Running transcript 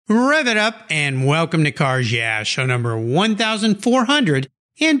Rev it up and welcome to Cars Yeah, show number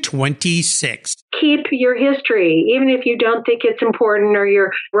 1426. Keep your history, even if you don't think it's important or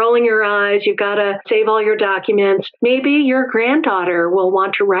you're rolling your eyes, you've got to save all your documents. Maybe your granddaughter will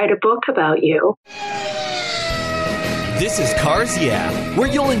want to write a book about you. This is Cars Yeah, where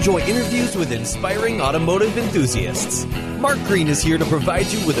you'll enjoy interviews with inspiring automotive enthusiasts. Mark Green is here to provide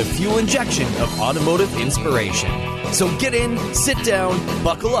you with a fuel injection of automotive inspiration. So get in, sit down,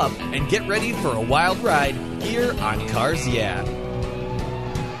 buckle up, and get ready for a wild ride here on Cars Yeah.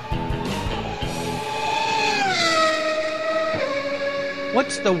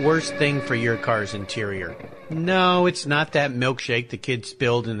 What's the worst thing for your car's interior? No, it's not that milkshake the kid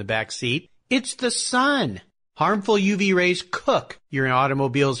spilled in the back seat. It's the sun. Harmful UV rays cook your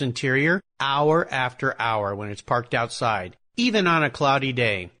automobile's interior hour after hour when it's parked outside, even on a cloudy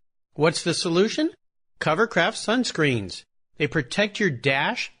day. What's the solution? Covercraft sunscreens. They protect your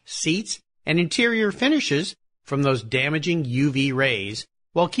dash, seats, and interior finishes from those damaging UV rays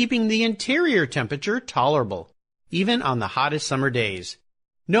while keeping the interior temperature tolerable, even on the hottest summer days.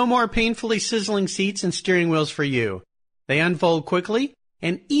 No more painfully sizzling seats and steering wheels for you. They unfold quickly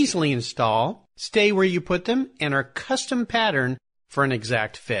and easily install, stay where you put them, and are custom patterned for an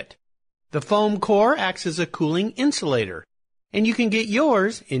exact fit. The foam core acts as a cooling insulator, and you can get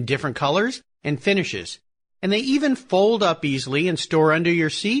yours in different colors and finishes. And they even fold up easily and store under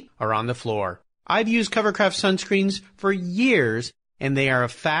your seat or on the floor. I've used Covercraft sunscreens for years, and they are a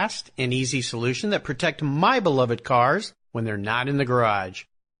fast and easy solution that protect my beloved cars when they're not in the garage.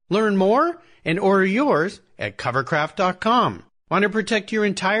 Learn more and order yours at covercraft.com. Want to protect your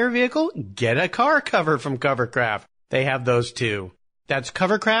entire vehicle? Get a car cover from Covercraft. They have those too. That's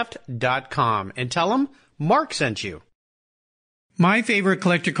covercraft.com and tell them Mark sent you. My favorite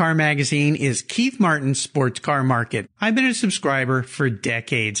collector car magazine is Keith Martin's Sports Car Market. I've been a subscriber for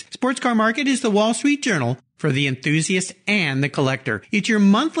decades. Sports Car Market is the Wall Street Journal for the enthusiast and the collector. It's your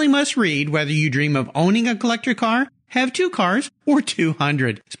monthly must-read whether you dream of owning a collector car, have 2 cars, or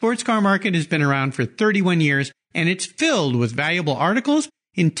 200. Sports Car Market has been around for 31 years, and it's filled with valuable articles,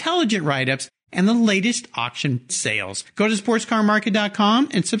 intelligent write-ups, and the latest auction sales. Go to sportscarmarket.com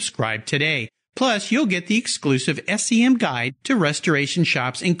and subscribe today. Plus, you'll get the exclusive SCM guide to restoration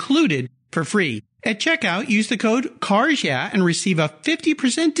shops included for free. At checkout, use the code CARSYEAH and receive a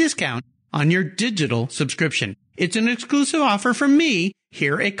 50% discount on your digital subscription. It's an exclusive offer from me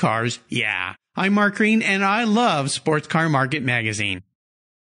here at Cars Yeah. I'm Mark Green, and I love Sports Car Market magazine.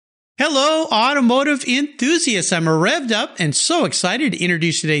 Hello, automotive enthusiasts. I'm revved up and so excited to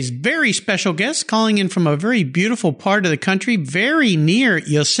introduce today's very special guest calling in from a very beautiful part of the country, very near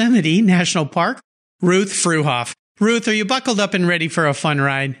Yosemite National Park, Ruth Fruehauf. Ruth, are you buckled up and ready for a fun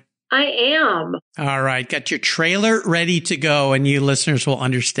ride? I am. All right, got your trailer ready to go, and you listeners will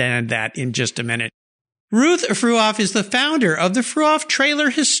understand that in just a minute. Ruth Fruehauf is the founder of the Fruehauf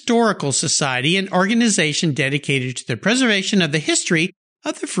Trailer Historical Society, an organization dedicated to the preservation of the history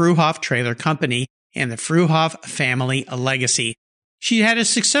of the Fruehauf Trailer Company and the Fruehauf family legacy. She had a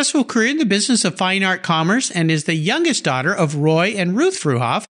successful career in the business of fine art commerce and is the youngest daughter of Roy and Ruth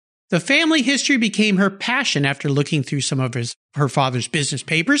Fruehauf. The family history became her passion after looking through some of her father's business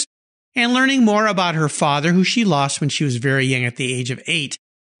papers and learning more about her father, who she lost when she was very young at the age of 8,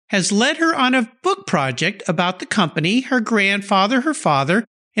 has led her on a book project about the company, her grandfather, her father,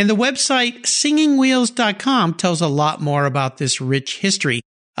 and the website singingwheels.com tells a lot more about this rich history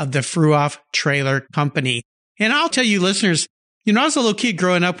of the Fruehauf Trailer Company. And I'll tell you listeners, you know, as a little kid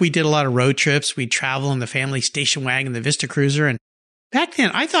growing up, we did a lot of road trips. We'd travel in the family station wagon, the Vista Cruiser. And back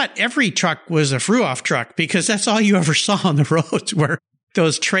then, I thought every truck was a Fruehauf truck because that's all you ever saw on the roads were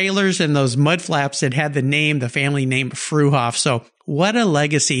those trailers and those mud flaps that had the family name Fruehauf. So what a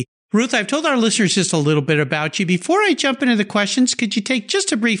legacy. Ruth, I've told our listeners just a little bit about you. Before I jump into the questions, could you take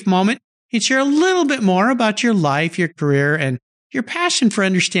just a brief moment and share a little bit more about your life, your career, and your passion for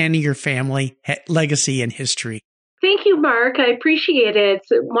understanding your family, legacy, and history? Thank you, Mark. I appreciate it. It's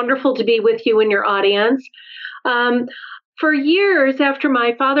wonderful to be with you and your audience. For years after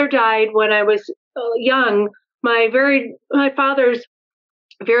my father died when I was young, my father's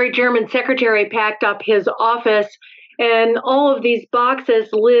very German secretary packed up his office, and all of these boxes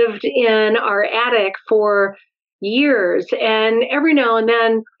lived in our attic for years. And every now and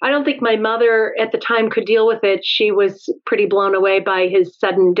then, I don't think my mother at the time could deal with it. She was pretty blown away by his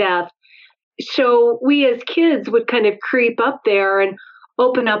sudden death. So we as kids would kind of creep up there and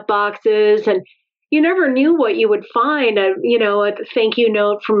open up boxes, and you never knew what you would find. A thank you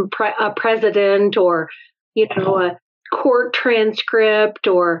note from a president, or a court transcript,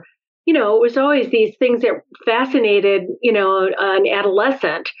 or it was always these things that fascinated an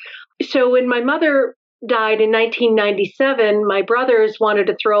adolescent. So when my mother died in 1997, my brothers wanted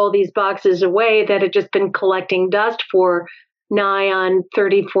to throw all these boxes away that had just been collecting dust for nigh on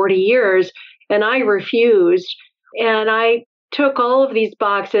 30, 40 years. And I refused. And I took all of these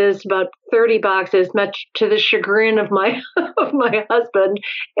boxes, about 30 boxes, much to the chagrin of my of my husband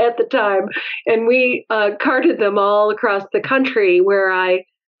at the time, and we carted them all across the country where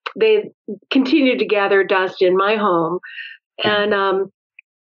they continued to gather dust in my home, and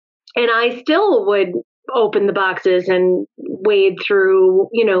I still would open the boxes and wade through,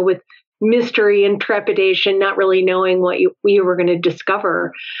 with mystery and trepidation, not really knowing what we were going to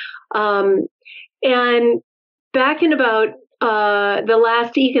discover. And back in about the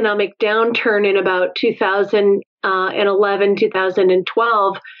last economic downturn in about 2011,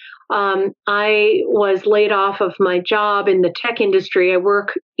 2012, I was laid off of my job in the tech industry. I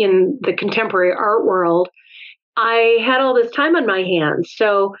work in the contemporary art world. I had all this time on my hands.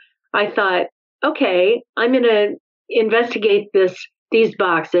 So I thought, okay, I'm going to investigate these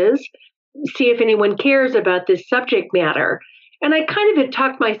boxes, see if anyone cares about this subject matter. And I kind of had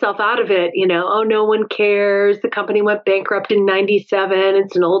talked myself out of it, oh, no one cares. The company went bankrupt in 97.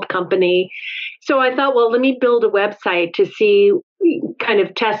 It's an old company. So I thought, well, let me build a website to see, kind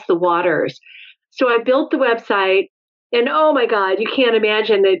of test the waters. So I built the website, and oh my God, you can't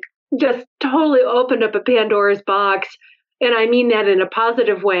imagine, it just totally opened up a Pandora's box. And I mean that in a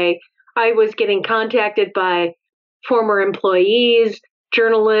positive way. I was getting contacted by former employees,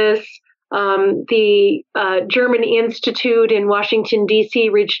 journalists. The German Institute in Washington, D.C.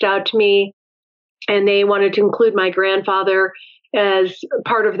 reached out to me, and they wanted to include my grandfather as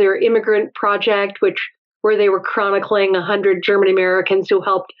part of their immigrant project, where they were chronicling 100 German Americans who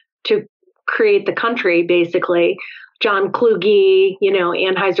helped to create the country, basically. John Kluge,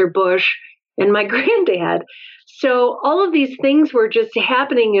 Anheuser-Busch, and my granddad. So all of these things were just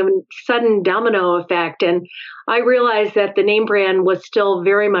happening in sudden domino effect. And I realized that the name brand was still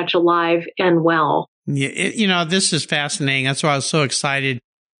very much alive and well. Yeah, this is fascinating. That's why I was so excited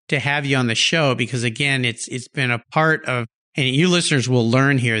to have you on the show, because again, it's been a part of, and you listeners will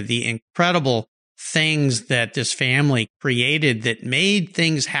learn here, the incredible things that this family created that made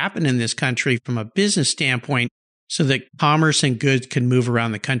things happen in this country from a business standpoint, so that commerce and goods can move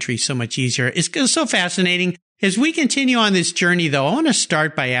around the country so much easier. It's so fascinating. As we continue on this journey, though, I want to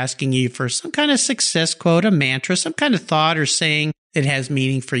start by asking you for some kind of success quote, a mantra, some kind of thought or saying that has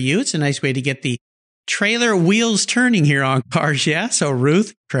meaning for you. It's a nice way to get the trailer wheels turning here on Cars Yeah. So,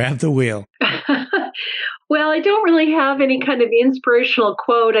 Ruth, grab the wheel. Well, I don't really have any kind of inspirational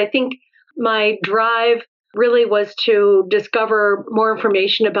quote. I think my drive really was to discover more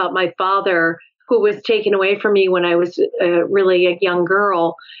information about my father, who was taken away from me when I was really a young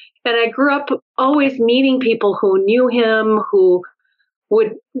girl. And I grew up always meeting people who knew him, who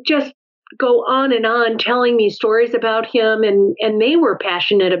would just go on and on telling me stories about him, and they were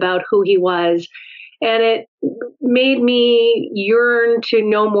passionate about who he was. And it made me yearn to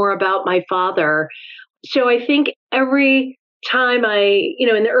know more about my father. So I think every time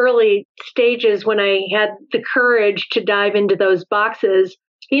in the early stages when I had the courage to dive into those boxes,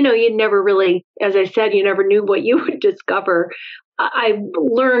 you never really, as I said, you never knew what you would discover. I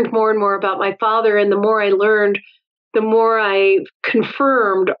learned more and more about my father, and the more I learned, the more I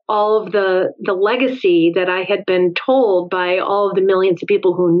confirmed all of the legacy that I had been told by all of the millions of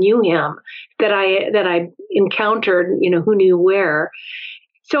people who knew him, that I encountered, who knew where.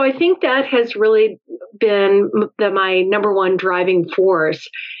 So I think that has really been my number one driving force.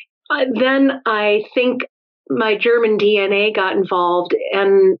 Then I think my German DNA got involved,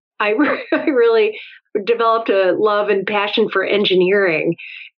 and I really developed a love and passion for engineering.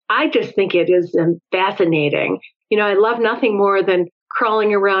 I just think it is fascinating. I love nothing more than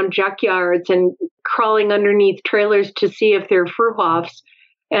crawling around junkyards and crawling underneath trailers to see if they're Fruehaufs,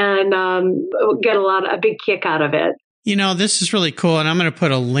 and get a big kick out of it. This is really cool, and I'm going to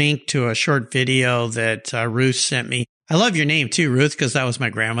put a link to a short video that Ruth sent me. I love your name too, Ruth, because that was my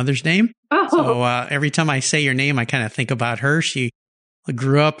grandmother's name. Oh. So every time I say your name, I kind of think about her. She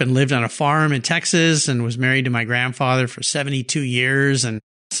grew up and lived on a farm in Texas and was married to my grandfather for 72 years. And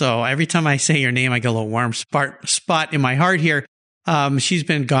so every time I say your name, I get a little warm spot in my heart here. She's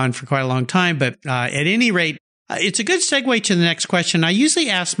been gone for quite a long time, but at any rate, it's a good segue to the next question. I usually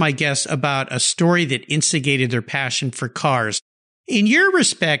ask my guests about a story that instigated their passion for cars. In your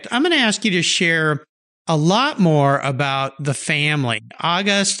respect, I'm going to ask you to share a lot more about the family,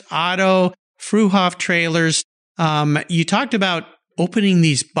 August, Otto, Fruehauf trailers. You talked about opening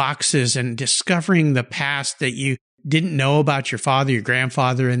these boxes and discovering the past that you didn't know about your father, your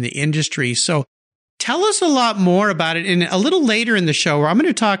grandfather, and the industry. So Tell us a lot more about it. And a little later in the show, where I'm going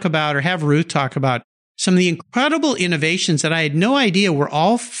to talk about, or have Ruth talk about, some of the incredible innovations that I had no idea were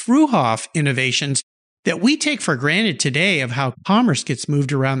all Fruehauf innovations that we take for granted today of how commerce gets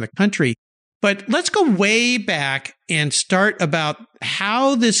moved around the country. But let's go way back and start about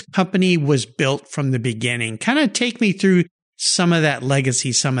how this company was built from the beginning. Kind of take me through some of that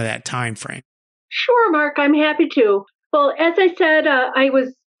legacy, some of that time frame. Sure, Mark, I'm happy to. Well, as I said, I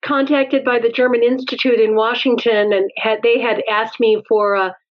was contacted by the German Institute in Washington, and they had asked me for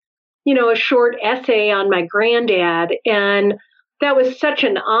a short essay on my granddad. And that was such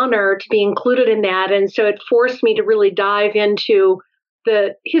an honor to be included in that. And so it forced me to really dive into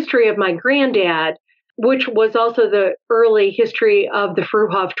the history of my granddad, which was also the early history of the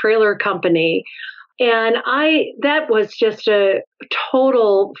Fruehauf Trailer Company. And that was just a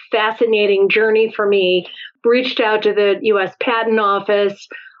total fascinating journey for me. Reached out to the U.S. Patent Office,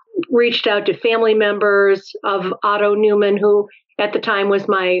 reached out to family members of Otto Newman, who at the time was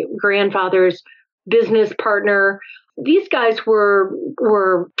my grandfather's business partner. These guys were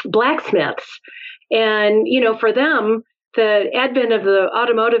blacksmiths. And, for them, the advent of the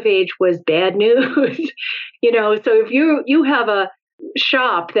automotive age was bad news. So if you have a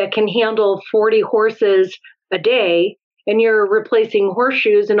shop that can handle 40 horses a day and you're replacing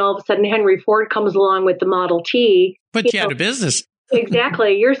horseshoes, and all of a sudden Henry Ford comes along with the Model T. Put you out of business.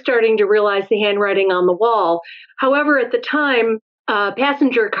 Exactly. You're starting to realize the handwriting on the wall. However, at the time,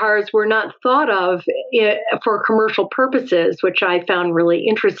 passenger cars were not thought of for commercial purposes, which I found really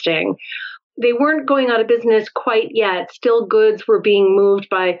interesting. They weren't going out of business quite yet. Still, goods were being moved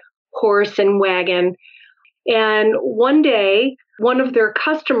by horse and wagon. And one day, one of their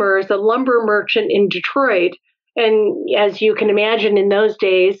customers, a lumber merchant in Detroit, and as you can imagine in those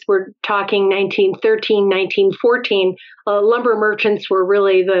days, we're talking 1913, 1914, lumber merchants were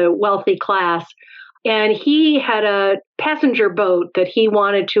really the wealthy class. And he had a passenger boat that he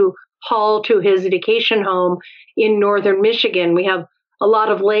wanted to haul to his vacation home in northern Michigan. We have a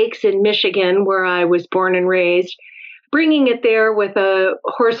lot of lakes in Michigan, where I was born and raised. Bringing it there with a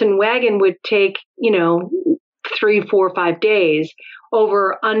horse and wagon would take, 3, 4, 5 days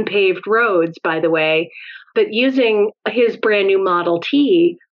over unpaved roads, by the way. But using his brand new Model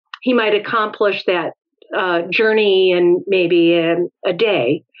T, he might accomplish that journey in maybe a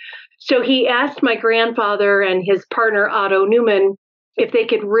day. So he asked my grandfather and his partner, Otto Newman, if they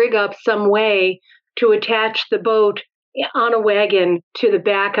could rig up some way to attach the boat on a wagon to the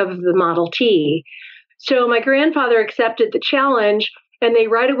back of the Model T. So my grandfather accepted the challenge, and they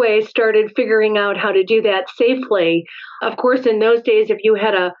right away started figuring out how to do that safely. Of course, in those days, if you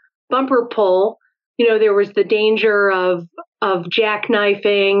had a bumper pull, there was the danger of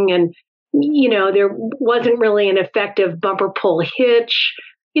jackknifing, and, there wasn't really an effective bumper pull hitch.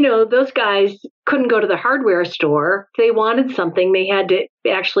 Those guys couldn't go to the hardware store. If they wanted something, they had to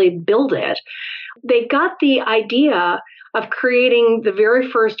actually build it. They got the idea of creating the very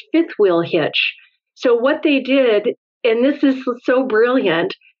first fifth wheel hitch. So what they did, and this is so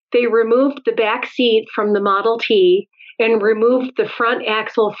brilliant, they removed the back seat from the Model T and removed the front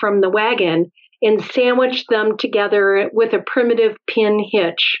axle from the wagon and sandwiched them together with a primitive pin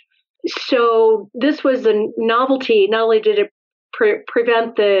hitch. So this was a novelty. Not only did it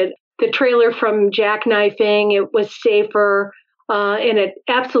prevent the trailer from jackknifing, it was safer, and it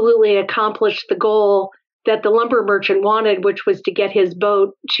absolutely accomplished the goal that the lumber merchant wanted, which was to get his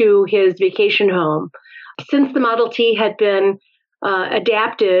boat to his vacation home. Since the Model T had been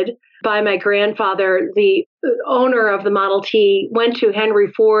adapted by my grandfather, the owner of the Model T went to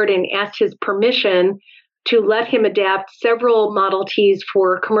Henry Ford and asked his permission to let him adapt several Model Ts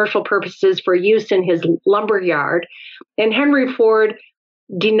for commercial purposes for use in his lumber yard. And Henry Ford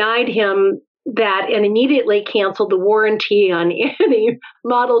denied him that and immediately canceled the warranty on any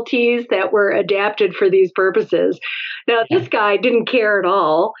Model Ts that were adapted for these purposes. Now, this guy didn't care at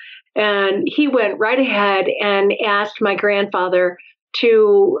all, and he went right ahead and asked my grandfather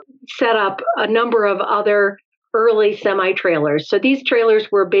to set up a number of other early semi-trailers. So these trailers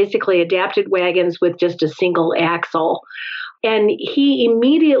were basically adapted wagons with just a single axle. And he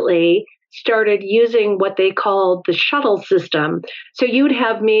immediately started using what they called the shuttle system. So you'd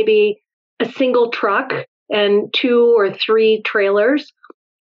have maybe a single truck and 2 or 3 trailers,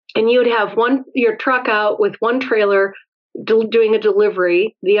 and you'd have your truck out with one trailer doing a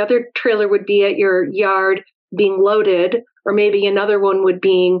delivery. The other trailer would be at your yard being loaded, or maybe another one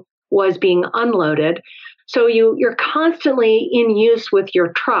was being unloaded. So you're constantly in use with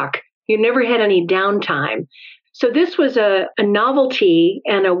your truck. You never had any downtime. So this was a novelty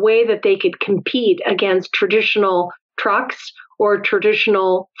and a way that they could compete against traditional trucks or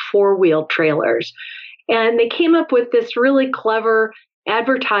traditional four-wheel trailers. And they came up with this really clever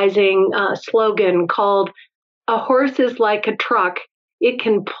advertising slogan called, "A horse is like a truck. It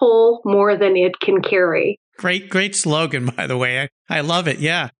can pull more than it can carry." Great slogan, by the way. I love it.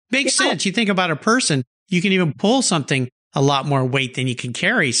 Yeah. Makes sense. You think about a person, you can even pull something a lot more weight than you can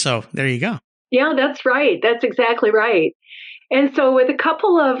carry. So there you go. Yeah, that's right. That's exactly right. And so with a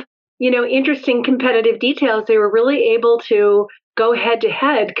couple of, interesting competitive details, they were really able to go head to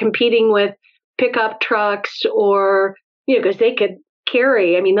head competing with pickup trucks or, because they could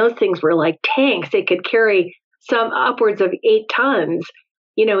carry, those things were like tanks. They could carry some upwards of 8 tons.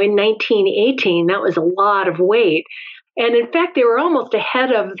 In 1918, that was a lot of weight. And in fact, they were almost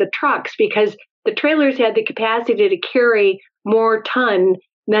ahead of the trucks because the trailers had the capacity to carry more ton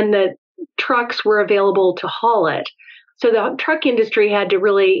than the trucks were available to haul it. So the truck industry had to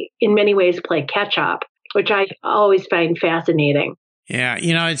really, in many ways, play catch up, which I always find fascinating. Yeah.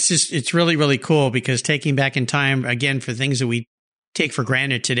 It's really, really cool because taking back in time, again, for things that we take for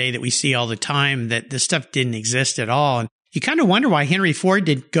granted today that we see all the time, that this stuff didn't exist at all. And you kind of wonder why Henry Ford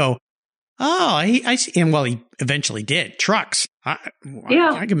did go, I see. And well, he eventually did. Trucks. I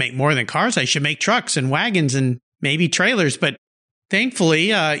can make more than cars. I should make trucks and wagons and maybe trailers. But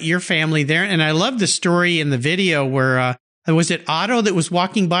thankfully, your family there. And I love the story in the video where, was it Otto that was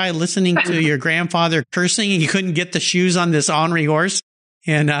walking by listening to your grandfather cursing and you couldn't get the shoes on this ornery horse?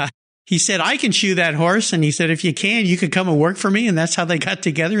 And, he said, "I can shoe that horse." And he said, "If you can, you could come and work for me." And that's how they got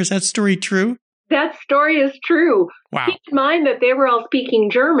together. Is that story true? That story is true. Wow. Keep in mind that they were all speaking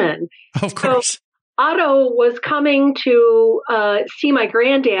German. Of course. So Otto was coming to see my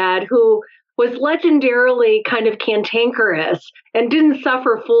granddad, who was legendarily kind of cantankerous and didn't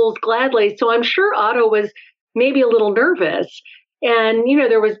suffer fools gladly. So I'm sure Otto was maybe a little nervous. And,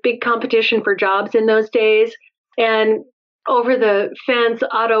 there was big competition for jobs in those days. And over the fence,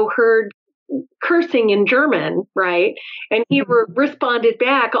 Otto heard cursing in German, right? And he responded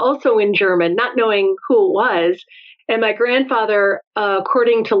back also in German, not knowing who it was. And my grandfather,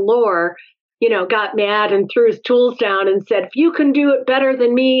 according to lore, got mad and threw his tools down and said, "If you can do it better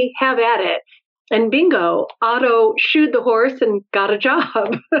than me, have at it." And bingo, Otto shoed the horse and got a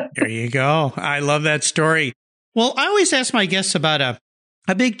job. There you go. I love that story. Well, I always ask my guests about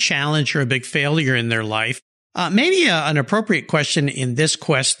a big challenge or a big failure in their life. Maybe an appropriate question in this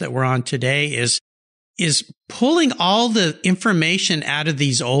quest that we're on today is pulling all the information out of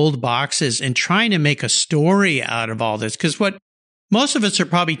these old boxes and trying to make a story out of all this. Because what most of us are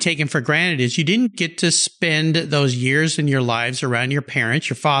probably taking for granted is you didn't get to spend those years in your lives around your parents,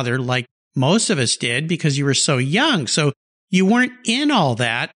 your father, like most of us did because you were so young. So you weren't in all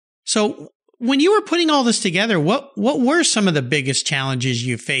that. So when you were putting all this together, what were some of the biggest challenges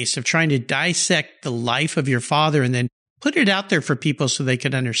you faced of trying to dissect the life of your father and then put it out there for people so they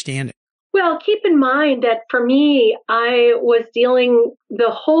could understand it? Well, keep in mind that for me, the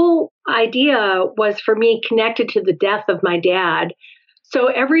whole idea was for me connected to the death of my dad. So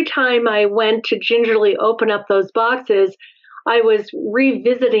every time I went to gingerly open up those boxes, I was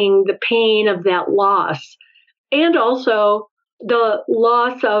revisiting the pain of that loss and also the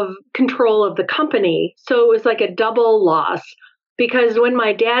loss of control of the company. So it was like a double loss because when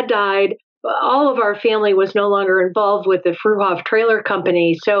my dad died, all of our family was no longer involved with the Fruehauf trailer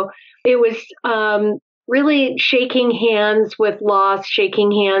company. So it was really shaking hands with loss,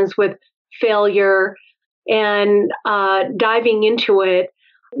 shaking hands with failure, and diving into it.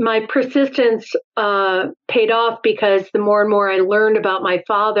 My persistence paid off because the more and more I learned about my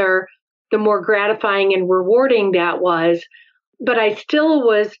father, the more gratifying and rewarding that was. But I still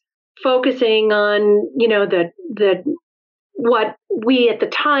was focusing on, the what we at the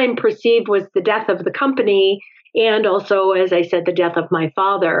time perceived was the death of the company, and also, as I said, the death of my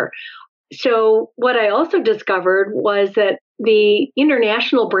father. So what I also discovered was that the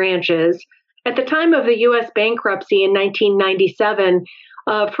international branches, at the time of the U.S. bankruptcy in 1997,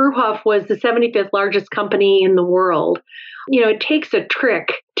 Fruehauf was the 75th largest company in the world. It takes a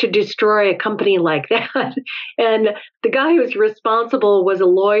trick to destroy a company like that. And the guy who was responsible was a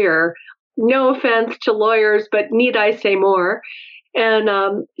lawyer. No offense to lawyers, but need I say more?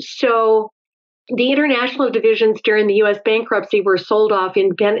 And so the international divisions during the U.S. bankruptcy were sold off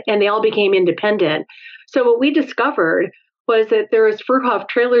and they all became independent. So what we discovered was that there was Fruehauf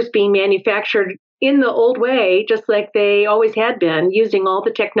trailers being manufactured in the old way, just like they always had been, using all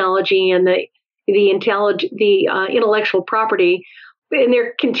the technology and the intellectual property. And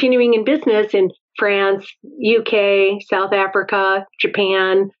they're continuing in business in France, UK, South Africa,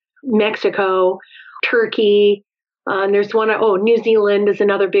 Japan, Mexico, Turkey. And there's one, New Zealand is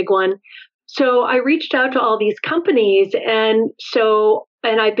another big one. So I reached out to all these companies, and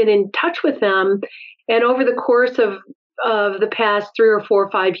I've been in touch with them. And over the course of the past 3 or 4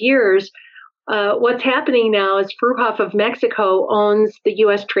 or 5 years, what's happening now is Fruehauf of Mexico owns the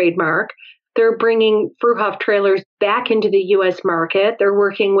U.S. trademark. They're bringing Fruehauf trailers back into the U.S. market. They're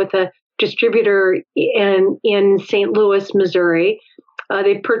working with a distributor in St. Louis, Missouri.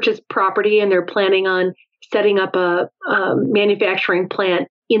 They purchased property and they're planning on setting up a manufacturing plant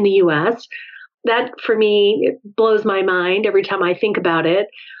in the U.S. That, for me, it blows my mind every time I think about it.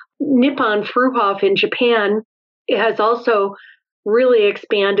 Nippon Fruehauf in Japan has also really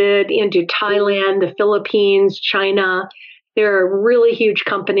expanded into Thailand, the Philippines, China. They're a really huge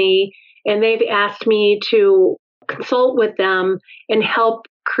company, and they've asked me to consult with them and help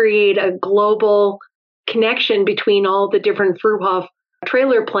create a global connection between all the different Fruehauf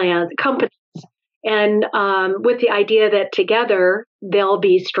trailer plant companies, and with the idea that together they'll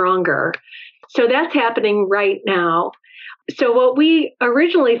be stronger. So that's happening right now. So what we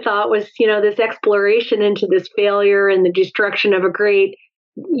originally thought was, this exploration into this failure and the destruction of a great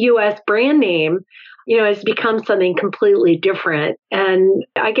U.S. brand name, has become something completely different. And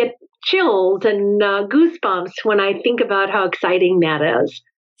I get chills and goosebumps when I think about how exciting that is.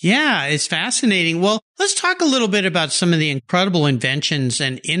 Yeah, it's fascinating. Well, let's talk a little bit about some of the incredible inventions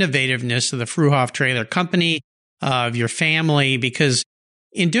and innovativeness of the Fruehauf Trailer Company, of your family, because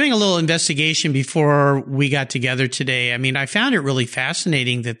in doing a little investigation before we got together today, I found it really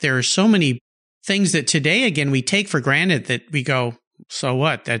fascinating that there are so many things that today, again, we take for granted that we go, so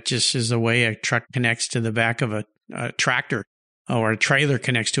what? That just is the way a truck connects to the back of a tractor, or a trailer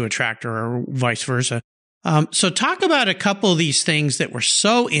connects to a tractor, or vice versa. So talk about a couple of these things that were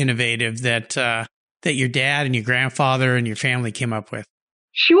so innovative that your dad and your grandfather and your family came up with.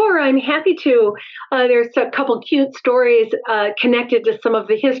 Sure, I'm happy to. There's a couple cute stories connected to some of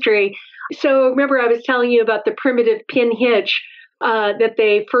the history. So remember I was telling you about the primitive pin hitch that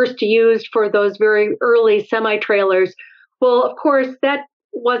they first used for those very early semi-trailers. Well, of course, that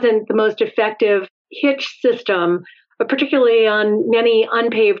wasn't the most effective hitch system, particularly on many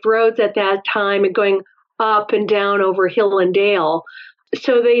unpaved roads at that time and going up and down over hill and dale.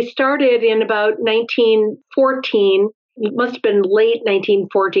 So they started in about 1914. It must have been late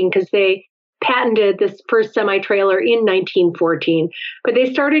 1914 because they patented this first semi-trailer in 1914. But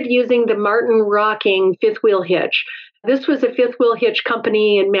they started using the Martin rocking fifth wheel hitch. This was a fifth wheel hitch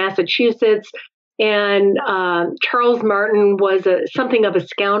company in Massachusetts, and Charles Martin was something of a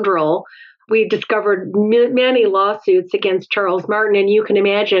scoundrel. We discovered many lawsuits against Charles Martin, and you can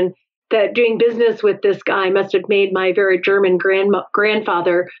imagine that doing business with this guy must have made my very German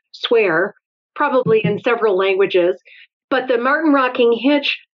grandfather swear, probably in several languages. But the Martin rocking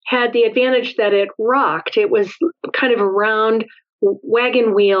hitch had the advantage that it rocked. It was kind of a round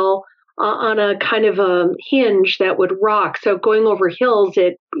wagon wheel on a kind of a hinge that would rock. So going over hills,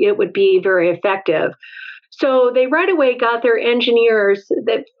 it would be very effective. So they right away got their engineers.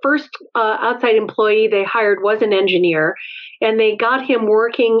 That first outside employee they hired was an engineer, and they got him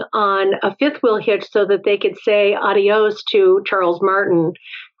working on a fifth wheel hitch so that they could say adios to Charles Martin.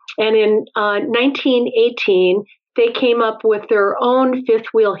 And in 1918, they came up with their own fifth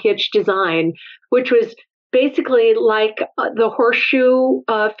wheel hitch design, which was basically like the horseshoe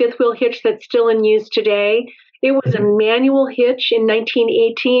fifth wheel hitch that's still in use today. It was a manual hitch in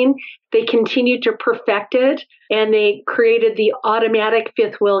 1918. They continued to perfect it, and they created the automatic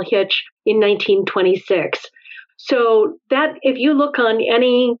fifth wheel hitch in 1926. So that, if you look on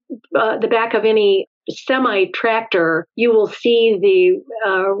the back of any semi-tractor, you will see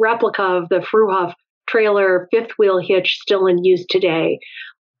the replica of the Fruehauf trailer fifth wheel hitch still in use today.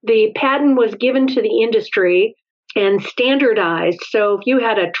 The patent was given to the industry and standardized. So if you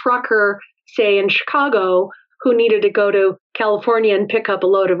had a trucker, say in Chicago, who needed to go to California and pick up a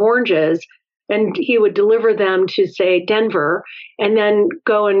load of oranges, and he would deliver them to, say, Denver, and then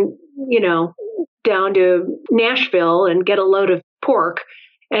go and, down to Nashville and get a load of pork,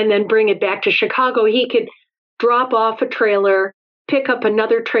 and then bring it back to Chicago. He could drop off a trailer, pick up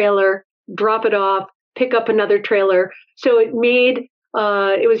another trailer, drop it off, pick up another trailer. So it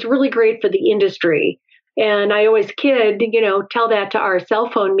was really great for the industry. And I always kid, tell that to our cell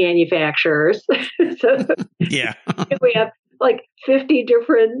phone manufacturers. So yeah. We have like 50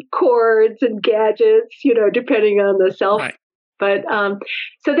 different cords and gadgets, depending on the cell phone. Right. But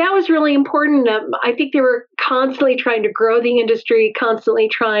so that was really important. I think they were constantly trying to grow the industry, constantly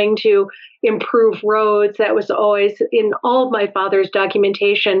trying to improve roads. That was always in all of my father's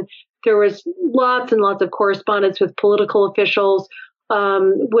documentation. There was lots and lots of correspondence with political officials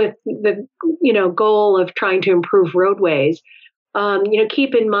with the goal of trying to improve roadways.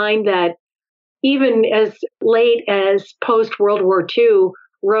 Keep in mind that even as late as post-World War II,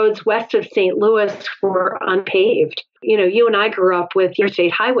 roads west of St. Louis were unpaved. You and I grew up with the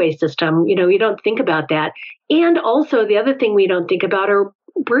interstate highway system. You don't think about that. And also the other thing we don't think about are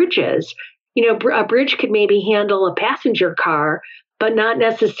bridges. A bridge could maybe handle a passenger car, but not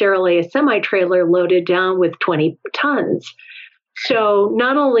necessarily a semi-trailer loaded down with 20 tons. So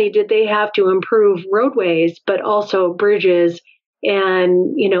not only did they have to improve roadways, but also bridges and,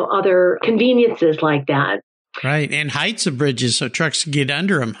 other conveniences like that. Right. And heights of bridges so trucks can get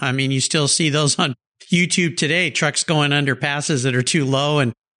under them. I mean, you still see those on YouTube today, trucks going under passes that are too low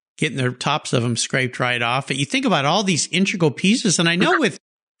and getting the tops of them scraped right off. But you think about all these integral pieces. And I know with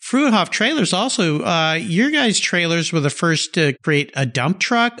Fruehauf trailers also, your guys' trailers were the first to create a dump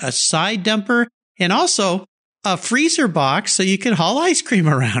truck, a side dumper, and also a freezer box so you could haul ice cream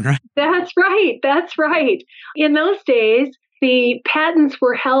around, right? That's right. That's right. In those days, the patents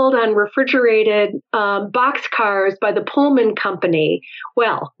were held on refrigerated box cars by the Pullman Company.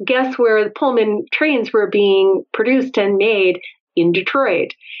 Well, guess where the Pullman trains were being produced and made? In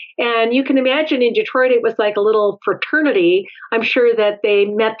Detroit. And you can imagine in Detroit, it was like a little fraternity. I'm sure that they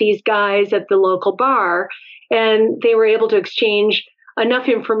met these guys at the local bar and they were able to exchange enough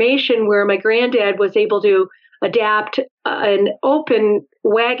information where my granddad was able to adapt an open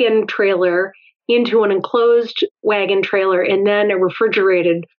wagon trailer into an enclosed wagon trailer and then a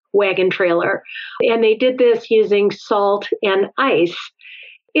refrigerated wagon trailer. And they did this using salt and ice.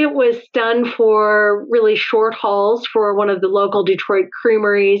 It was done for really short hauls for one of the local Detroit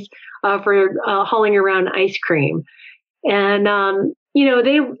creameries for hauling around ice cream. And,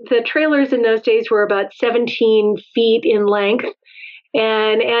 the trailers in those days were about 17 feet in length.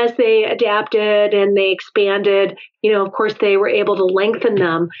 And as they adapted and they expanded, of course, they were able to lengthen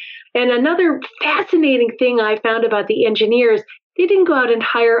them. And another fascinating thing I found about the engineers, they didn't go out and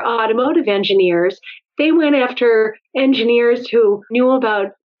hire automotive engineers. They went after engineers who knew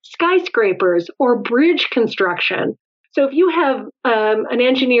about skyscrapers or bridge construction. So if you have an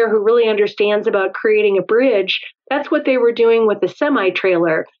engineer who really understands about creating a bridge, that's what they were doing with the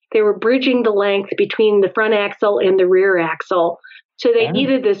semi-trailer. They were bridging the length between the front axle and the rear axle. So they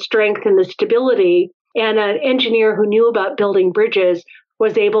needed the strength and the stability. And an engineer who knew about building bridges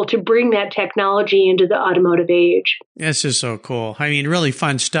was able to bring that technology into the automotive age. This is so cool. I mean, really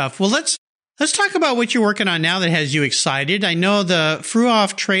fun stuff. Well, let's talk about what you're working on now that has you excited. I know the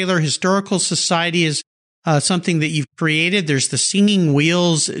Fruehauf Trailer Historical Society is something that you've created. There's the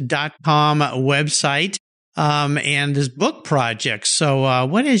singingwheels.com website and this book project. So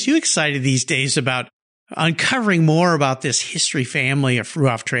what has you excited these days about uncovering more about this history family of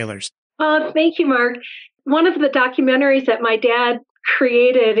Fruehauf trailers? Thank you, Mark. One of the documentaries that my dad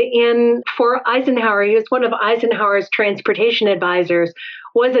created for Eisenhower, he was one of Eisenhower's transportation advisors,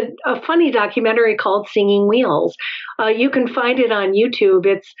 was a funny documentary called Singing Wheels. You can find it on YouTube.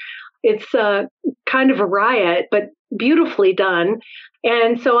 It's kind of a riot, but beautifully done.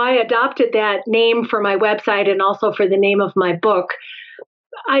 And so I adopted that name for my website and also for the name of my book.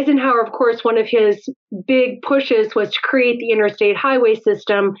 Eisenhower, of course, one of his big pushes was to create the interstate highway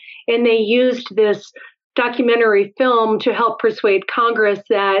system, and they used this documentary film to help persuade Congress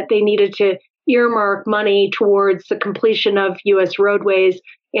that they needed to earmark money towards the completion of U.S. roadways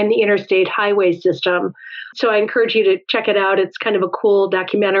and the interstate highway system. So I encourage you to check it out. It's kind of a cool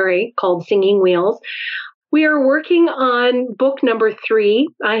documentary called Singing Wheels. We are working on book number 3.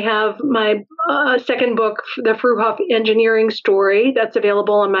 I have my second book, The Fruehauf Engineering Story, that's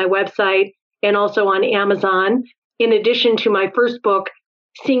available on my website and also on Amazon. In addition to my first book,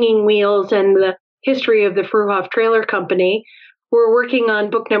 Singing Wheels and the History of the Fruehauf Trailer Company, we're working on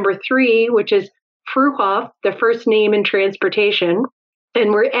book number 3, which is Fruehauf, the First Name in Transportation,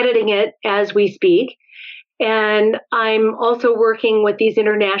 and we're editing it as we speak. And I'm also working with these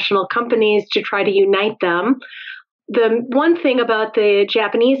international companies to try to unite them. The one thing about the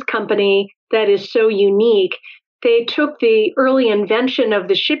Japanese company that is so unique, they took the early invention of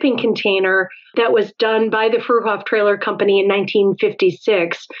the shipping container that was done by the Fruehauf Trailer Company in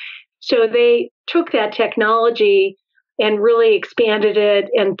 1956. So they took that technology and really expanded it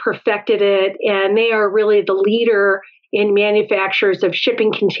and perfected it. And they are really the leader in manufacturers of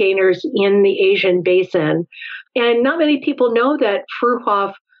shipping containers in the Asian basin. And not many people know that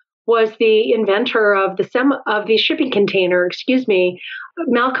Fruehauf was the inventor of the shipping container.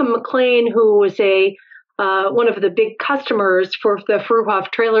 Malcolm McLean, who was one of the big customers for the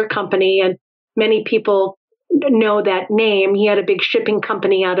Fruehauf Trailer Company, and many people know that name. He had a big shipping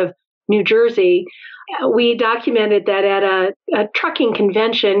company out of New Jersey. We documented that at a trucking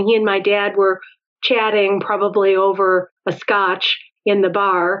convention. He and my dad were chatting probably over a scotch in the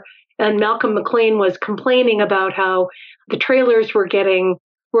bar. And Malcolm McLean was complaining about how the trailers were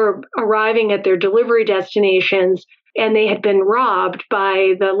arriving at their delivery destinations, and they had been robbed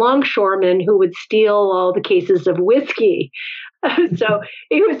by the longshoremen who would steal all the cases of whiskey. So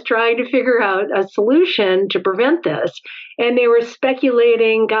he was trying to figure out a solution to prevent this. And they were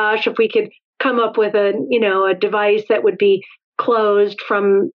speculating, gosh, if we could come up with a device that would be closed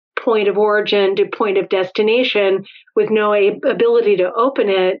from point of origin to point of destination with no ability to open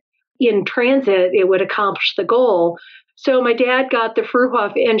it in transit, it would accomplish the goal. So my dad got the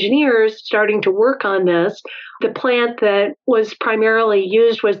Fruehauf engineers starting to work on this. The plant that was primarily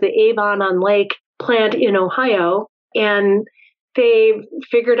used was the Avon-on-Lake plant in Ohio. And they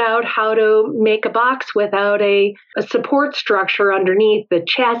figured out how to make a box without a support structure underneath the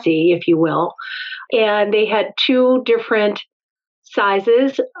chassis, if you will. And they had two different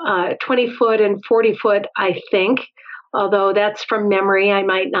sizes, 20 foot and 40 foot, I think. Although that's from memory, I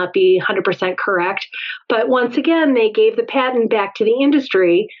might not be 100% correct. But once again, they gave the patent back to the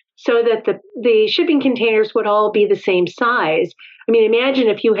industry so that the shipping containers would all be the same size. I mean, imagine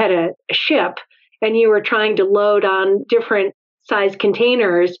if you had a ship and you were trying to load on different size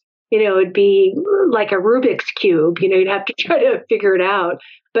containers, it'd be like a Rubik's Cube. You'd have to try to figure it out.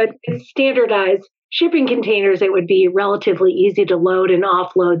 But with standardized shipping containers, it would be relatively easy to load and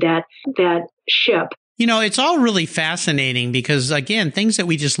offload that ship. It's all really fascinating because, again, things that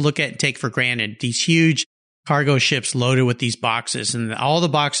we just look at and take for granted, these huge cargo ships loaded with these boxes, and all the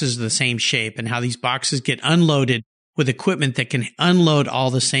boxes are the same shape, and how these boxes get unloaded with equipment that can unload all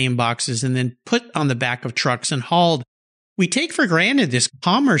the same boxes and then put on the back of trucks and hauled. We take for granted this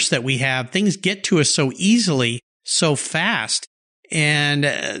commerce that we have. Things get to us so easily, so fast. And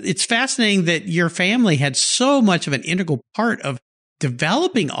it's fascinating that your family had so much of an integral part of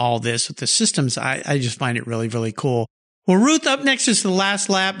developing all this with the systems. I just find it really, really cool. Well, Ruth, up next is the last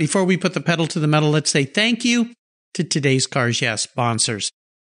lap. Before we put the pedal to the metal, let's say thank you to today's Cars Yeah sponsors.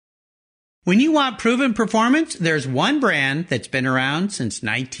 When you want proven performance, there's one brand that's been around since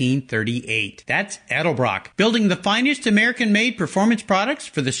 1938. That's Edelbrock, building the finest American-made performance products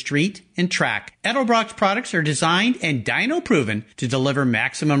for the street and track. Edelbrock's products are designed and dyno-proven to deliver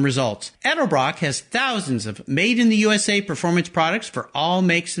maximum results. Edelbrock has thousands of made-in-the-USA performance products for all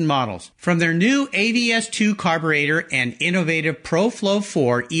makes and models. From their new AVS2 carburetor and innovative ProFlow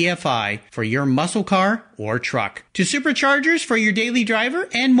 4 EFI for your muscle car or truck, to superchargers for your daily driver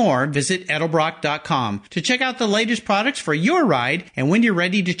and more, visit Edelbrock.com to check out the latest products for your ride. And when you're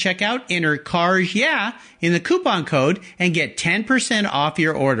ready to check out, enter Cars Yeah in the coupon code and get 10% off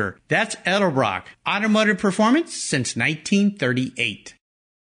your order. That's Edelbrock, automotive performance since 1938.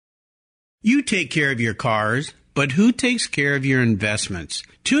 You take care of your cars, but who takes care of your investments?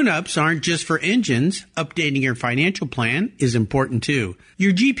 Tune-ups aren't just for engines. Updating your financial plan is important too.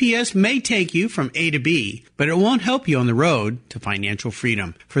 Your GPS may take you from A to B, but it won't help you on the road to financial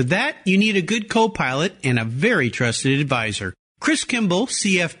freedom. For that, you need a good co-pilot and a very trusted advisor. Chris Kimball,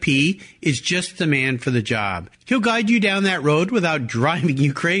 CFP, is just the man for the job. He'll guide you down that road without driving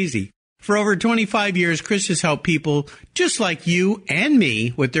you crazy. For over 25 years, Chris has helped people just like you and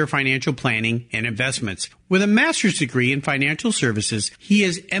me with their financial planning and investments. With a master's degree in financial services, he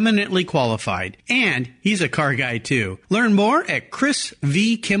is eminently qualified, and he's a car guy too. Learn more at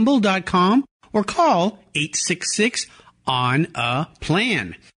chrisvkimball.com or call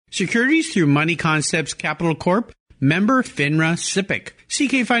 866-ON-A-PLAN. Securities through Money Concepts Capital Corp., member FINRA SIPC.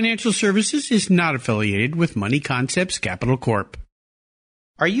 CK Financial Services is not affiliated with Money Concepts Capital Corp.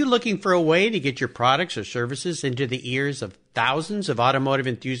 Are you looking for a way to get your products or services into the ears of thousands of automotive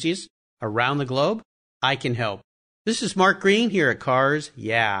enthusiasts around the globe? I can help. This is Mark Green here at Cars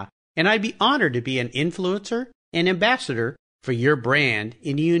Yeah, and I'd be honored to be an influencer and ambassador for your brand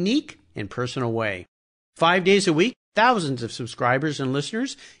in a unique and personal way. 5 days a week, thousands of subscribers and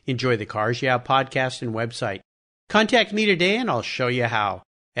listeners enjoy the Cars Yeah podcast and website. Contact me today and I'll show you how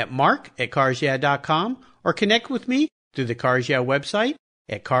at mark@carsyeah.com or connect with me through the Cars Yeah website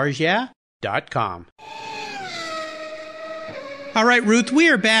at carsyeah.com. All right, Ruth, we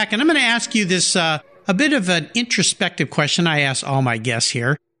are back, and I'm going to ask you this a bit of an introspective question I ask all my guests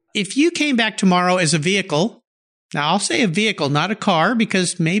here. If you came back tomorrow as a vehicle, now I'll say a vehicle, not a car,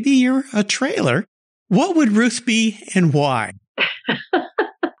 because maybe you're a trailer, what would Ruth be and why?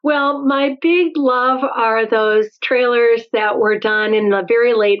 Well, my big love are those trailers that were done in the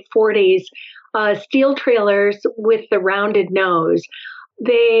very late 40s, steel trailers with the rounded nose.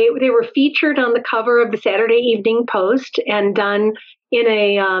 They were featured on the cover of the Saturday Evening Post and done in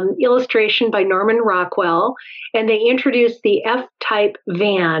a illustration by Norman Rockwell, and they introduced the F-type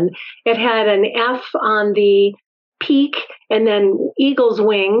van. It had an F on the peak and then eagle's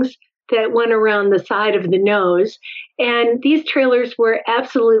wings that went around the side of the nose. And these trailers were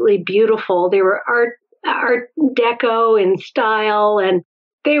absolutely beautiful. They were art deco in style, and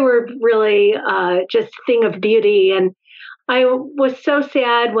they were really just thing of beauty. And I was so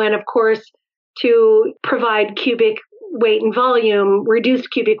sad when, of course, to provide cubic weight and volume,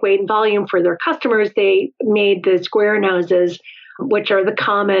 reduced cubic weight and volume for their customers, they made the square noses, which are the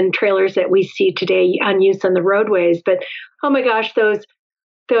common trailers that we see today on use on the roadways. But oh my gosh, those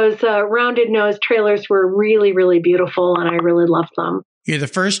rounded nose trailers were really, really beautiful, and I really loved them. You're the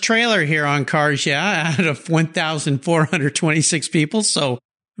first trailer here on Cars Yeah, out of 1,426 people. So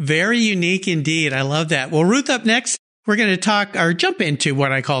very unique indeed. I love that. Well, Ruth, up next, we're going to talk or jump into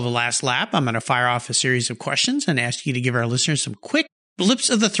what I call the last lap. I'm going to fire off a series of questions and ask you to give our listeners some quick blips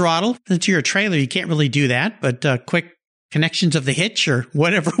of the throttle. Since you're a trailer, you can't really do that, but quick connections of the hitch or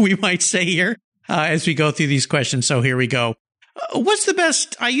whatever we might say here as we go through these questions. So here we go. What's the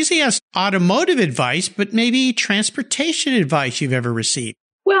best, I usually ask automotive advice, but maybe transportation advice you've ever received?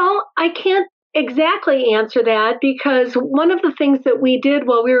 Well, I can't exactly answer that, because one of the things that we did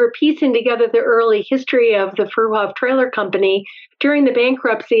while we were piecing together the early history of the Fruehauf Trailer Company, during the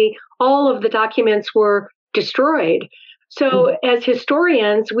bankruptcy, all of the documents were destroyed. So as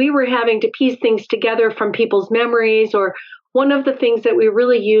historians, we were having to piece things together from people's memories, or one of the things that we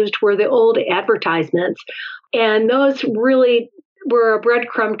really used were the old advertisements. And those really were a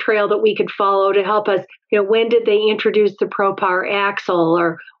breadcrumb trail that we could follow to help us, when did they introduce the Propar axle,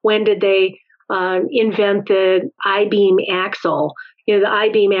 or when did they invent the I-beam axle? The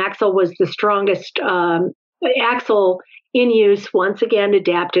I-beam axle was the strongest axle in use, once again,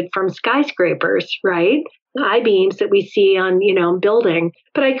 adapted from skyscrapers, right? The I-beams that we see on, building.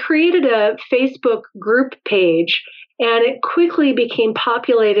 But I created a Facebook group page, and it quickly became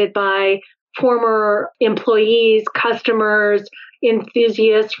populated by former employees, customers,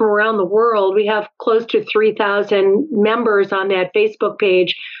 enthusiasts from around the world. We have close to 3,000 members on that Facebook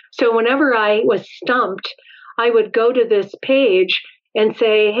page. So whenever I was stumped, I would go to this page and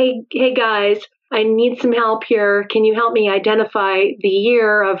say, hey guys, I need some help here. Can you help me identify the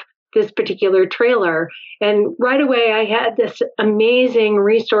year of this particular trailer? And right away, I had this amazing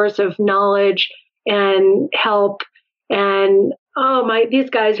resource of knowledge and help. And these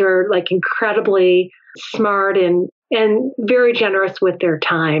guys are like incredibly smart and very generous with their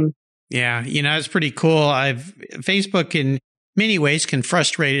time. Yeah, it's pretty cool. Facebook in many ways can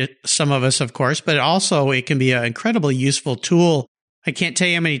frustrate some of us, of course, but also it can be an incredibly useful tool. I can't tell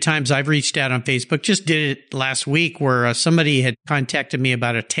you how many times I've reached out on Facebook. Just did it last week where somebody had contacted me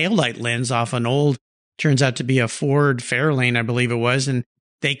about a taillight lens off an old, turns out to be a Ford Fairlane, I believe it was, and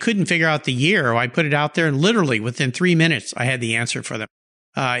they couldn't figure out the year. I put it out there, and literally within 3 minutes, I had the answer for them.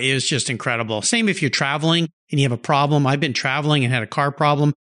 It was just incredible. Same if you're traveling and you have a problem. I've been traveling and had a car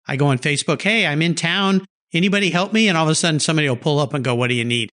problem. I go on Facebook, hey, I'm in town. Anybody help me? And all of a sudden, somebody will pull up and go, what do you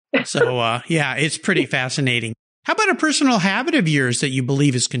need? So, yeah, it's pretty fascinating. How about a personal habit of yours that you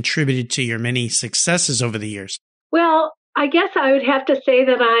believe has contributed to your many successes over the years? Well, I guess I would have to say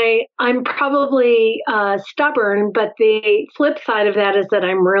that I'm probably stubborn, but the flip side of that is that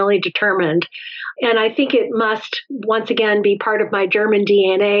I'm really determined. And I think it must, once again, be part of my German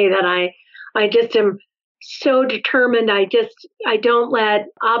DNA that I just am so determined. I don't let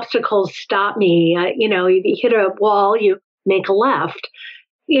obstacles stop me. If you hit a wall, you make a left.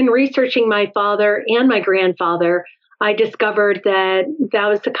 In researching my father and my grandfather, I discovered that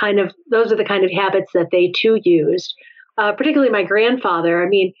those are the kind of habits that they too used. Particularly my grandfather. I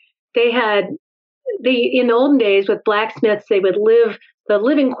mean, in the olden days with blacksmiths, the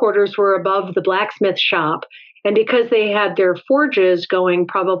living quarters were above the blacksmith shop. And because they had their forges going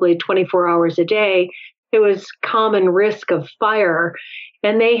probably 24 hours a day, it was common risk of fire.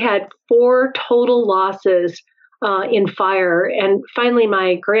 And they had 4 total losses in fire. And finally,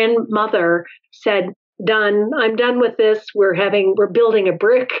 my grandmother said, done. I'm done with this. We're building a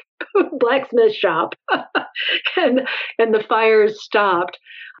brick blacksmith shop and the fires stopped.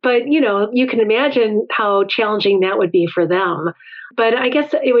 But, you can imagine how challenging that would be for them. But I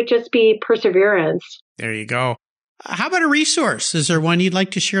guess it would just be perseverance. There you go. How about a resource? Is there one you'd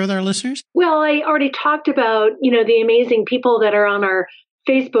like to share with our listeners? Well, I already talked about, the amazing people that are on our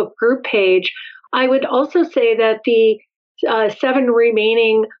Facebook group page. I would also say that the 7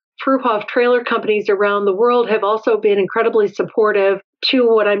 remaining Fruehauf trailer companies around the world have also been incredibly supportive to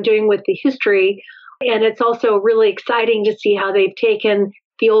what I'm doing with the history. And it's also really exciting to see how they've taken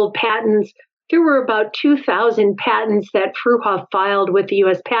the old patents. There were about 2,000 patents that Fruehauf filed with the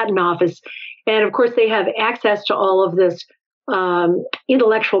U.S. Patent Office. And of course, they have access to all of this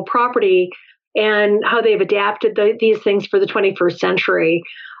intellectual property and how they've adapted these things for the 21st century.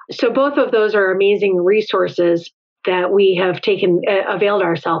 So both of those are amazing resources that we have availed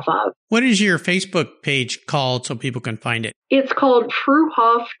ourselves of. What is your Facebook page called so people can find it? It's called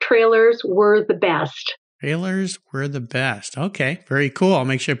Fruehauf Trailers Were the Best. Trailers were the best. Okay, very cool. I'll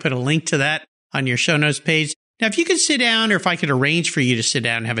make sure I put a link to that on your show notes page. Now, if you could sit down, or if I could arrange for you to sit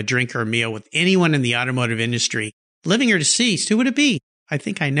down and have a drink or a meal with anyone in the automotive industry, living or deceased, who would it be? I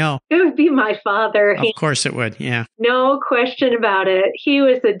think I know. It would be my father. Of course it would, yeah. No question about it. He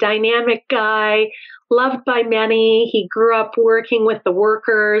was a dynamic guy, loved by many. He grew up working with the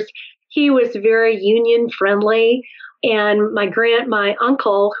workers. He was very union friendly. And my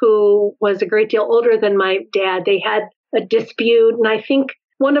uncle, who was a great deal older than my dad, they had a dispute. And I think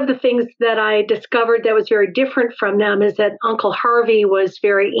one of the things that I discovered that was very different from them is that Uncle Harvey was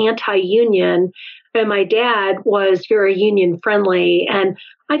very anti-union and my dad was very union friendly. And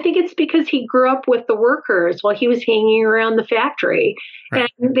I think it's because he grew up with the workers while he was hanging around the factory. Right.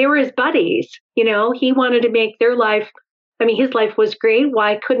 And they were his buddies. You know, he wanted to make their life, his life was great.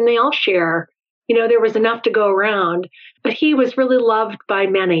 Why couldn't they all share? You know, there was enough to go around. But he was really loved by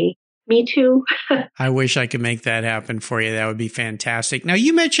many. Me too. I wish I could make that happen for you. That would be fantastic. Now,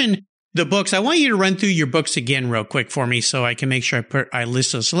 you mentioned the books. I want you to run through your books again real quick for me so I can make sure I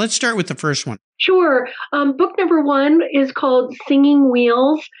list those. So let's start with the first one. Sure. Book number 1 is called Singing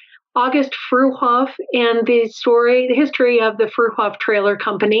Wheels, August Fruehauf, and the history of the Fruehauf Trailer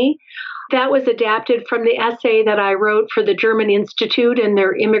Company. That was adapted from the essay that I wrote for the German Institute and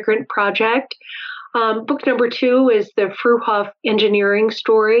their immigrant project. Book number 2 is the Fruehauf engineering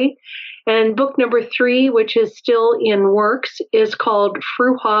story. And book number 3, which is still in works, is called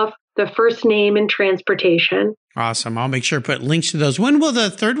Fruehauf, the First Name in Transportation. Awesome. I'll make sure to put links to those. When will the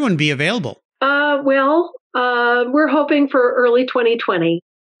third one be available? We're hoping for early 2020.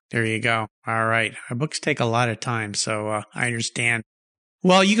 There you go. All right. Our books take a lot of time, so I understand.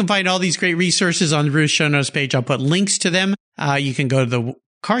 Well, you can find all these great resources on the Ruth show notes page. I'll put links to them. You can go to the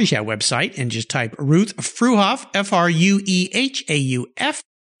Cars Yeah website and just type Ruth Fruehauf, Fruehauf,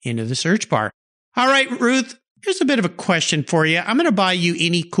 into the search bar. All right, Ruth, here's a bit of a question for you. I'm going to buy you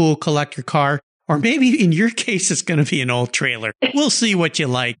any cool collector car, or maybe in your case, it's going to be an old trailer. We'll see what you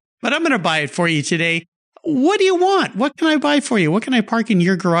like, but I'm going to buy it for you today. What do you want? What can I buy for you? What can I park in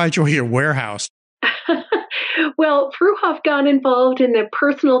your garage or your warehouse? Well, Fruehauf got involved in the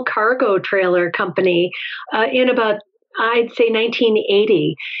personal cargo trailer company in about, I'd say,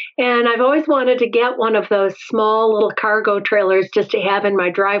 1980. And I've always wanted to get one of those small little cargo trailers just to have in my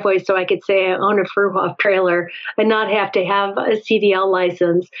driveway so I could say I own a Fruehauf trailer and not have to have a CDL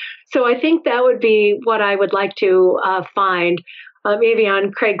license. So I think that would be what I would like to find, maybe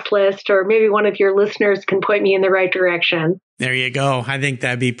on Craigslist, or maybe one of your listeners can point me in the right direction. There you go. I think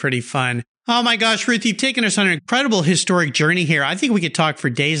that'd be pretty fun. Oh my gosh, Ruth, you've taken us on an incredible historic journey here. I think we could talk for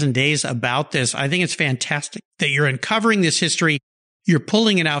days and days about this. I think it's fantastic that you're uncovering this history. You're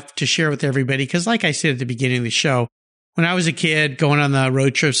pulling it out to share with everybody. Because like I said at the beginning of the show, when I was a kid going on the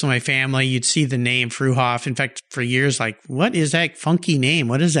road trips with my family, you'd see the name Fruehauf. In fact, for years, like, what is that funky name?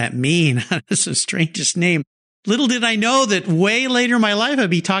 What does that mean? It's the strangest name. Little did I know that way later in my life,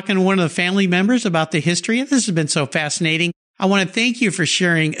 I'd be talking to one of the family members about the history. And this has been so fascinating. I want to thank you for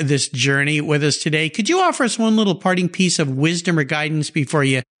sharing this journey with us today. Could you offer us one little parting piece of wisdom or guidance before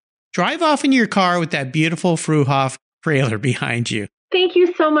you drive off in your car with that beautiful Fruehauf trailer behind you? Thank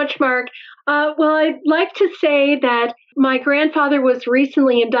you so much, Mark. Well, I'd like to say that my grandfather was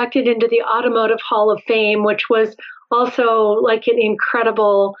recently inducted into the Automotive Hall of Fame, which was also like an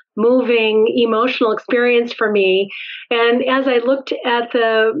incredible, moving, emotional experience for me. And as I looked at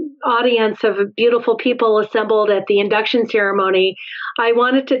the audience of beautiful people assembled at the induction ceremony, I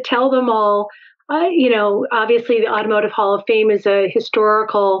wanted to tell them all, obviously the Automotive Hall of Fame is a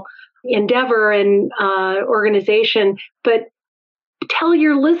historical endeavor and organization, but tell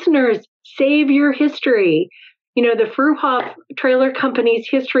your listeners, save your history. You know, the Fruehauf Trailer Company's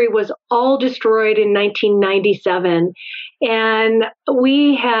history was all destroyed in 1997. And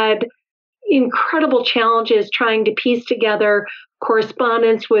we had incredible challenges trying to piece together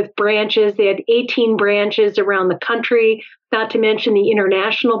correspondence with branches. They had 18 branches around the country, not to mention the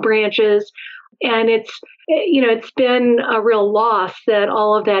international branches. And it's been a real loss that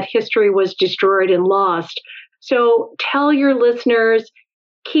all of that history was destroyed and lost. So tell your listeners,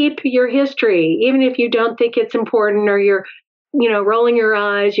 keep your history, even if you don't think it's important or you're, rolling your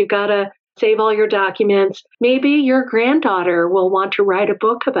eyes, you've got to save all your documents. Maybe your granddaughter will want to write a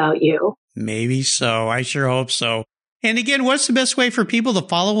book about you. Maybe so. I sure hope so. And again, what's the best way for people to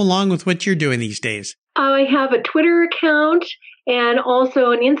follow along with what you're doing these days? I have a Twitter account and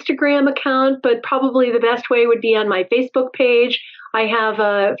also an Instagram account, but probably the best way would be on my Facebook page. I have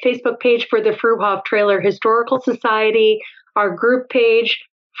a Facebook page for the Fruehauf Trailer Historical Society, our group page,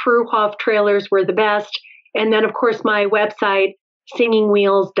 Fruehauf Trailers Were the Best, and then, of course, my website,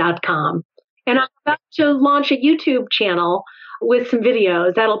 singingwheels.com. And I'm about to launch a YouTube channel with some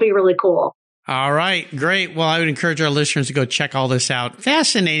videos. That'll be really cool. All right, great. Well, I would encourage our listeners to go check all this out.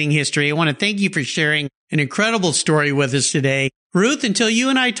 Fascinating history. I want to thank you for sharing an incredible story with us today. Ruth, until you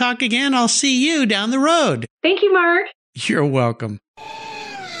and I talk again, I'll see you down the road. Thank you, Mark. You're welcome.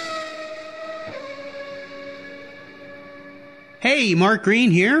 Hey, Mark Green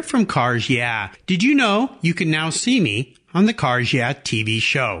here from Cars Yeah. Did you know you can now see me on the Cars Yeah TV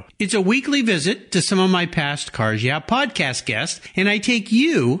show? It's a weekly visit to some of my past Cars Yeah podcast guests, and I take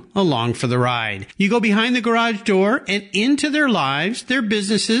you along for the ride. You go behind the garage door and into their lives, their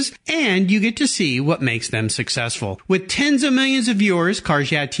businesses, and you get to see what makes them successful. With tens of millions of viewers,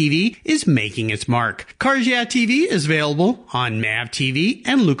 Cars Yeah TV is making its mark. Cars Yeah TV is available on MAV TV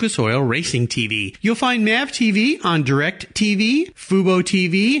and Lucas Oil Racing TV. You'll find MAV TV on Direct TV, Fubo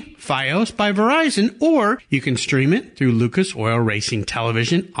TV, Fios by Verizon, or you can stream it through Lucas Oil Racing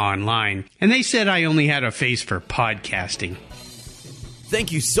Television online. And they said I only had a face for podcasting.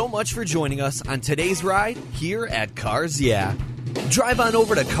 Thank you so much for joining us on today's ride here at Cars Yeah. Drive on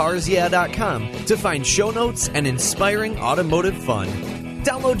over to carsyeah.com to find show notes and inspiring automotive fun.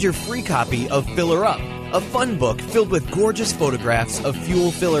 Download your free copy of Filler Up, a fun book filled with gorgeous photographs of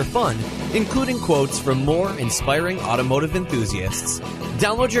fuel filler fun, including quotes from more inspiring automotive enthusiasts.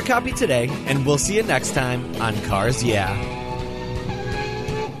 Download your copy today, and we'll see you next time on Cars Yeah.